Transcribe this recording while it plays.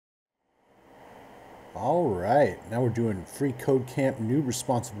All right, now we're doing free code camp, new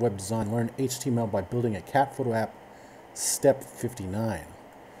responsive web design, learn HTML by building a cat photo app, step 59.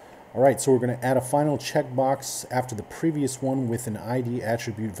 All right, so we're going to add a final checkbox after the previous one with an ID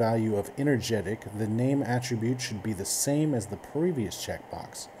attribute value of energetic. The name attribute should be the same as the previous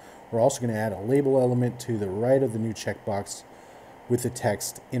checkbox. We're also going to add a label element to the right of the new checkbox with the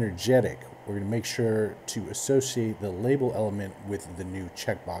text energetic. We're going to make sure to associate the label element with the new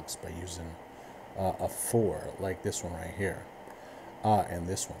checkbox by using a for, like this one right here, and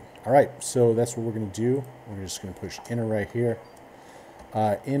this one. All right, so that's what we're going to do. We're just going to push enter right here.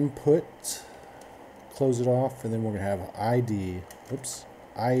 Input, close it off, and then we're going to have ID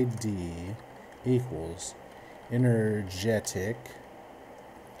equals energetic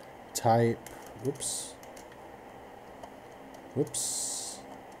type,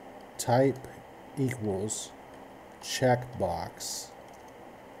 type equals checkbox,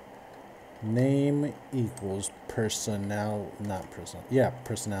 name equals personality,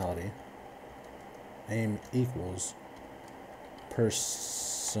 name equals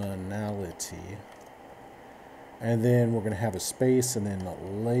personality, and then we're going to have a space and then a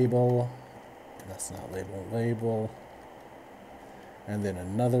label, that's not label, and then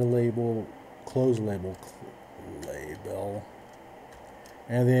another label, close label, label,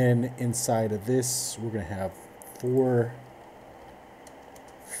 and then inside of this we're going to have for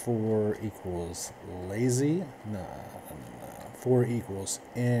equals lazy, for equals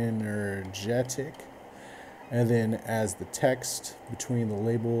energetic, and then as the text between the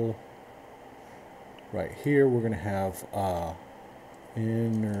label right here, we're going to have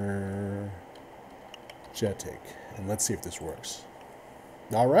energetic. And let's see if this works.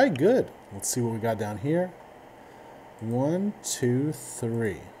 All right, good. Let's see what we got down here. 1, 2,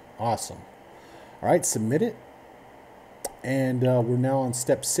 3. Awesome. All right, submit it. And we're now on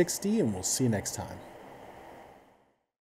step 60, and we'll see you next time.